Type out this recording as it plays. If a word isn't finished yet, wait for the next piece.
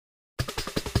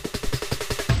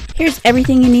Here's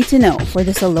everything you need to know for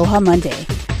this Aloha Monday.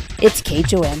 It's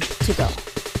KHON to go.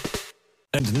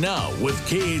 And now with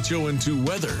KHON2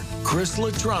 weather, Chris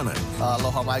Latronic.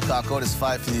 Aloha, my kako. It's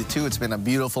 5:52. It's been a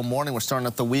beautiful morning. We're starting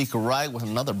up the week right with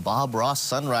another Bob Ross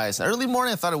sunrise. Early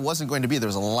morning, I thought it wasn't going to be. There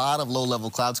was a lot of low-level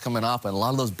clouds coming off, and a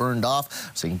lot of those burned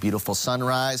off. Seeing beautiful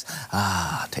sunrise.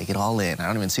 Take it all in. I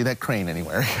don't even see that crane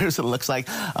anywhere. Here's what it looks like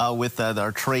with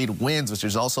our trade winds, which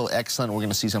is also excellent. We're going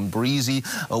to see some breezy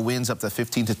winds up to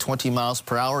 15 to 20 miles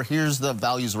per hour. Here's the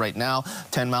values right now.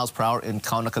 10 miles per hour in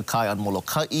Kaunakakai on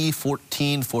Molokai, 14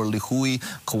 for Lihue,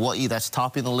 Kauai. That's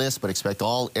topping the list, but expect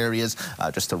all areas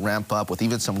just to ramp up with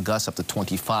even some gusts up to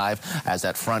 25 as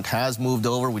that front has moved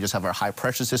over. We just have our high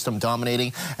pressure system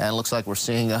dominating, and it looks like we're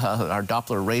seeing our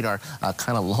Doppler radar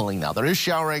kind of lulling now. There is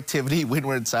shower activity,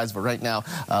 windward sides, but right now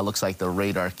looks like the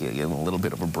radar getting a little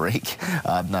bit of a break.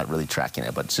 I'm not really tracking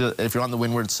it, but if you're on the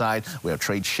windward side, we have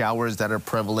trade showers that are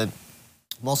prevalent,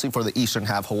 mostly for the eastern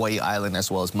half, Hawaii Island,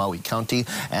 as well as Maui County.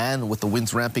 And with the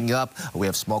winds ramping up, we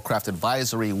have small craft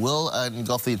advisory will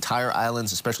engulf the entire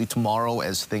islands, especially tomorrow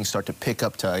as things start to pick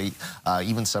up to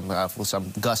even some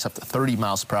gusts up to 30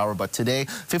 miles per hour. But today,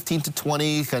 15 to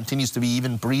 20 continues to be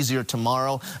even breezier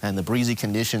tomorrow, and the breezy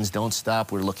conditions don't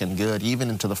stop. We're looking good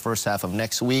even into the first half of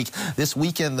next week. This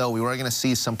weekend, though, we are going to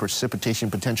see some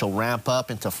precipitation potential ramp up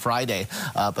into Friday.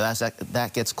 But as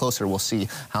that gets closer, we'll see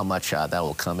how much that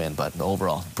will come in. But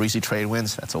overall, breezy trade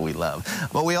winds, that's what we love.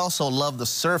 But we also love the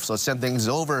surf, so let's send things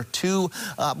over to,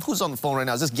 who's on the phone right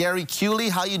now? Is this Gary Cooley?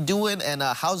 How you doing? And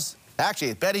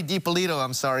actually, Betty DiPolito,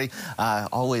 I'm sorry.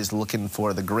 Always looking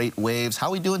for the great waves. How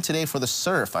are we doing today for the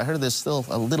surf? I heard there's still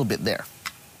a little bit there.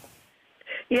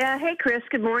 Yeah, hey, Chris,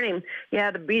 good morning. Yeah,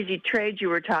 the breezy trade you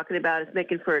were talking about is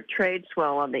making for a trade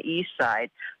swell on the east side.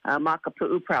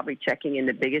 Makapu'u probably checking in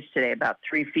the biggest today, about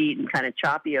 3 feet and kind of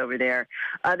choppy over there.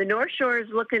 The North Shore is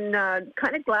looking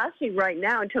kind of glassy right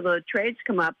now until the trades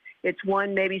come up. It's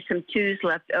 1, maybe some 2s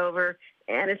left over,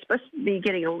 and it's supposed to be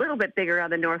getting a little bit bigger out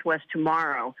of the northwest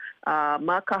tomorrow.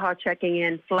 Makaha checking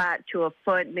in flat to a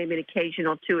foot, maybe an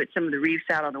occasional 2 at some of the reefs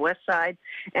out on the west side.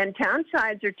 And town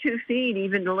sides are 2 feet,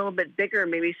 even a little bit bigger,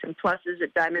 maybe some pluses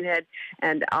at Diamond Head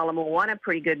and Ala Moana.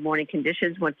 Pretty good morning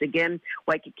conditions. Once again,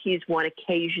 Waikiki's 1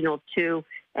 occasional 2.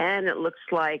 And it looks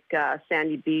like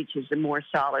Sandy Beach is the more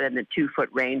solid in the 2-foot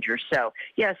range or so.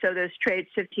 Yeah, so those trades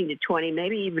 15 to 20,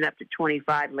 maybe even up to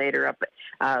 25 later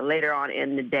on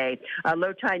in the day.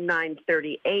 Low tide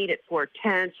 9:38 at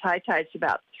 4/10. High tide's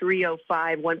about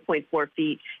 3:05, 1.4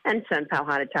 feet. And Sun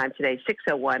Pauhana time today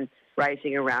 6:01,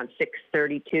 rising around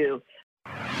 6:32.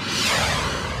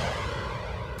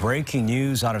 Breaking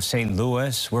news out of St.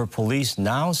 Louis, where police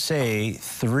now say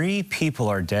 3 people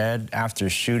are dead after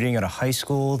shooting at a high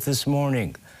school this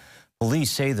morning.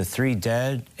 Police say the 3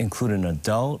 dead include an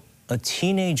adult, a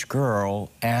teenage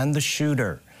girl, and the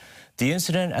shooter. The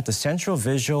incident at the Central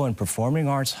Visual and Performing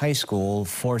Arts High School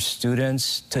forced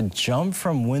students to jump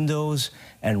from windows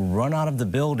and run out of the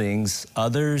buildings.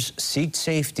 Others seek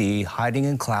safety, hiding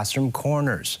in classroom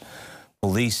corners.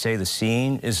 Police say the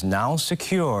scene is now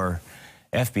secure.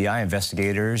 FBI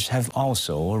investigators have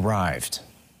also arrived.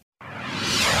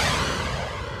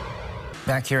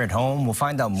 Back here at home, we'll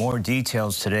find out more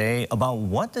details today about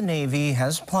what the Navy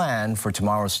has planned for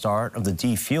tomorrow's start of the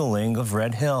defueling of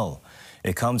Red Hill.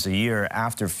 It comes a year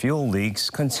after fuel leaks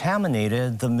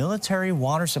contaminated the military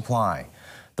water supply.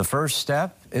 The first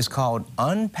step is called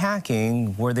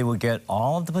unpacking, where they will get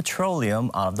all of the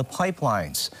petroleum out of the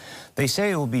pipelines. They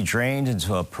say it will be drained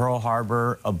into a Pearl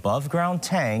Harbor above-ground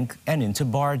tank and into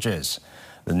barges.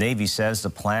 The Navy says the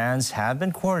plans have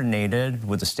been coordinated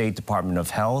with the State Department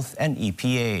of Health and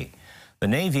EPA. The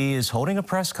Navy is holding a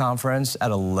press conference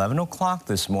at 11 o'clock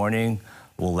this morning.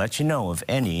 We'll let you know of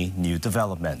any new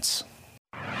developments.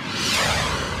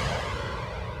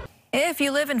 If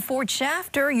you live in Fort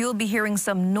Shafter, you'll be hearing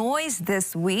some noise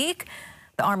this week.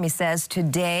 The Army says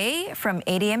today from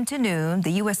 8 a.m. to noon,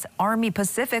 the U.S. Army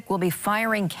Pacific will be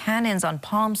firing cannons on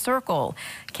Palm Circle.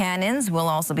 Cannons will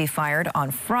also be fired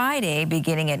on Friday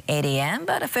beginning at 8 a.m.,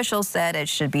 but officials said it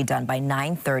should be done by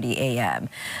 9:30 a.m.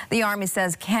 The Army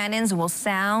says cannons will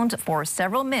sound for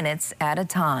several minutes at a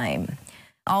time.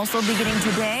 Also beginning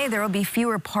today, there will be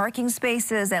fewer parking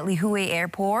spaces at Lihue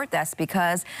Airport. That's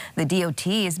because the DOT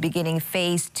is beginning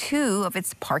phase 2 of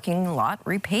its parking lot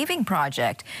repaving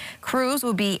project. Crews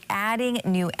will be adding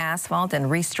new asphalt and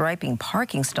restriping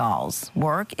parking stalls.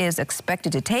 Work is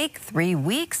expected to take 3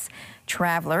 weeks.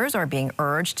 Travelers are being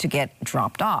urged to get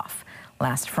dropped off.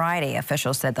 Last Friday,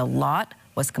 officials said the lot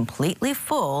was completely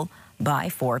full by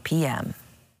 4 p.m.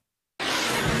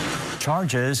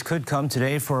 Charges could come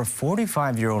today for a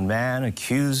 45-year-old man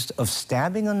accused of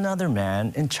stabbing another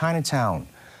man in Chinatown.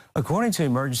 According to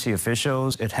emergency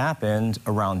officials, it happened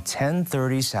around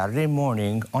 10:30 Saturday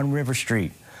morning on River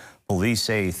Street. Police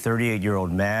say a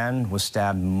 38-year-old man was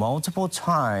stabbed multiple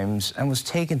times and was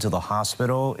taken to the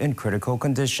hospital in critical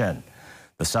condition.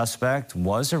 The suspect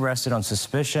was arrested on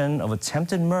suspicion of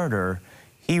attempted murder.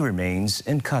 He remains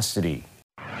in custody.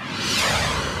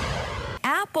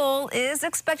 Apple is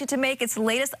expected to make its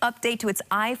latest update to its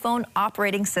iPhone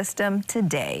operating system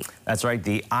today. That's right.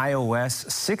 The iOS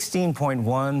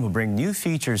 16.1 will bring new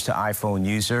features to iPhone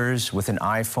users with an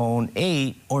iPhone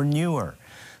 8 or newer.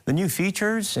 The new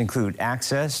features include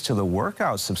access to the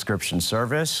workout subscription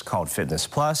service called Fitness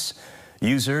Plus.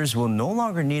 Users will no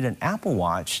longer need an Apple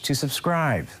Watch to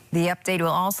subscribe. The update will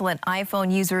also let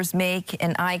iPhone users make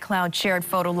an iCloud shared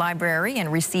photo library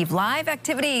and receive live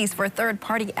activities for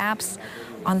third-party apps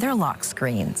on their lock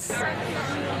screens.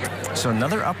 So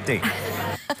another update.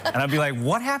 And I'd be like,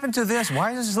 what happened to this?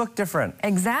 Why does this look different?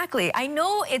 Exactly. I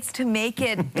know it's to make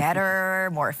it better,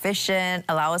 more efficient,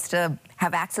 allow us to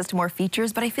have access to more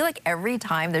features, but I feel like every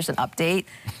time there's an update,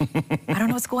 I don't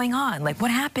know what's going on. Like,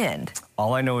 what happened?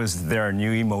 All I know is there are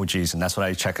new emojis, and that's what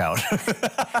I check out.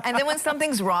 And then when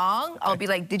something's wrong, I'll be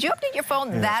like, did you update your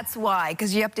phone? Yeah. That's why,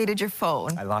 because you updated your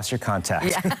phone. I lost your contact.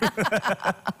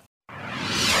 Yeah.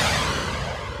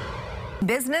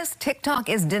 Business TikTok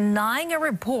is denying a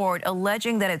report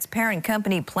alleging that its parent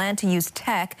company planned to use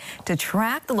tech to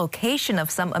track the location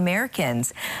of some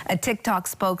Americans. A TikTok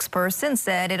spokesperson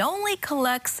said it only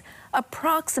collects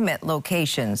approximate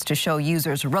locations to show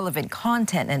users relevant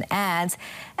content and ads,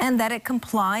 and that it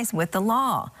complies with the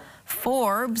law.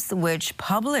 Forbes, which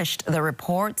published the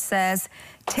report, says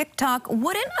TikTok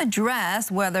wouldn't address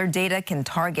whether data can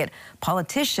target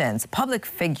politicians, public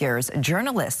figures,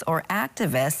 journalists, or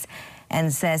activists,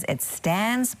 and says it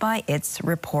stands by its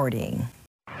reporting.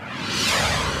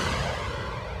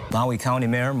 Maui County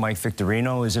Mayor Mike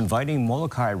Victorino is inviting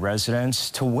Molokai residents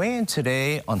to weigh in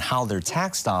today on how their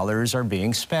tax dollars are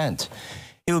being spent.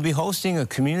 He will be hosting a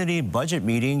community budget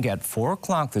meeting at 4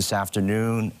 o'clock this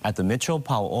afternoon at the Mitchell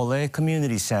Pauole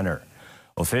Community Center.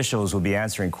 Officials will be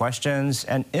answering questions,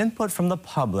 and input from the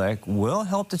public will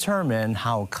help determine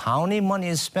how county money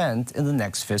is spent in the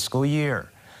next fiscal year.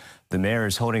 The mayor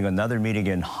is holding another meeting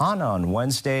in Hana on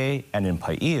Wednesday and in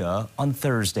Paia on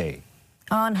Thursday.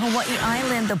 On Hawaii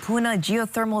Island, the Puna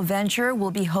Geothermal Venture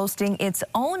will be hosting its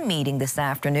own meeting this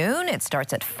afternoon. It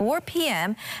starts at 4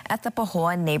 p.m. at the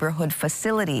Pahoa Neighborhood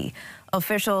Facility.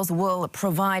 Officials will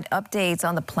provide updates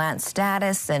on the plant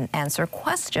status and answer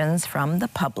questions from the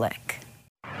public.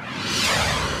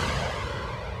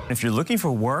 If you're looking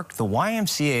for work, the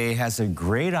YMCA has a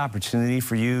great opportunity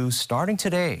for you starting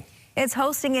today. It's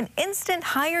hosting an instant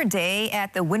hire day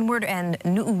at the Windward and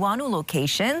Nu'uanu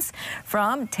locations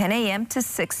from 10 a.m. to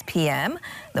 6 p.m.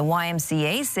 The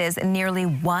YMCA says nearly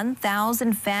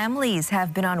 1,000 families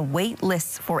have been on wait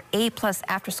lists for A-plus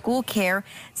after-school care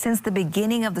since the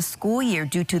beginning of the school year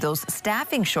due to those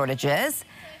staffing shortages.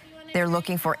 They're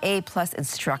looking for A-plus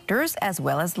instructors as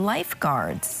well as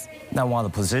lifeguards. Now, while the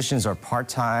positions are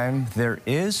part-time, there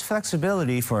is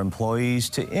flexibility for employees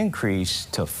to increase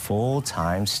to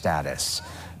full-time status.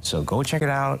 So go check it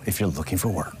out if you're looking for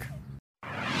work.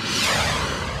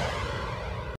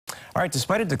 All right,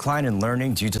 despite a decline in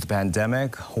learning due to the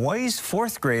pandemic, Hawaii's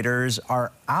fourth graders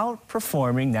are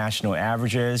outperforming national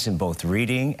averages in both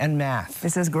reading and math.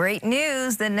 This is great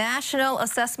news. The National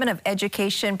Assessment of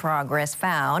Education Progress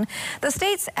found the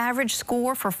state's average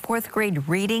score for fourth grade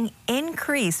reading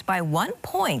increased by 1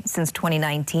 point since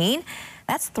 2019.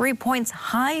 That's 3 points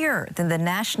higher than the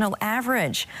national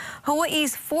average.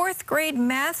 Hawaii's fourth grade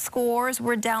math scores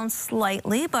were down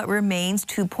slightly, but remains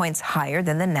 2 points higher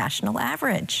than the national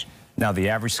average. Now, the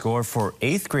average score for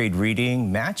eighth grade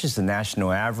reading matches the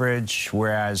national average,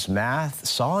 whereas math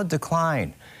saw a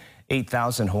decline.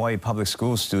 8,000 Hawaii public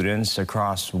school students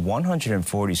across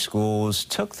 140 schools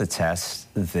took the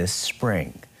test this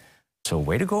spring. So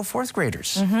way to go, fourth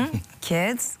graders.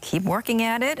 Kids, keep working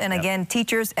at it. And again,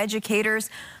 teachers, educators,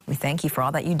 we thank you for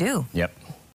all that you do. Yep.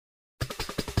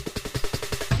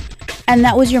 And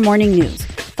that was your morning news.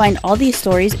 Find all these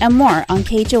stories and more on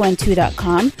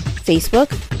KHON2.com, Facebook,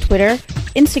 Twitter,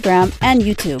 Instagram, and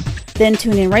YouTube. Then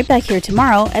tune in right back here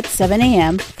tomorrow at 7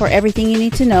 a.m. for everything you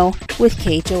need to know with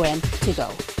KHON to go.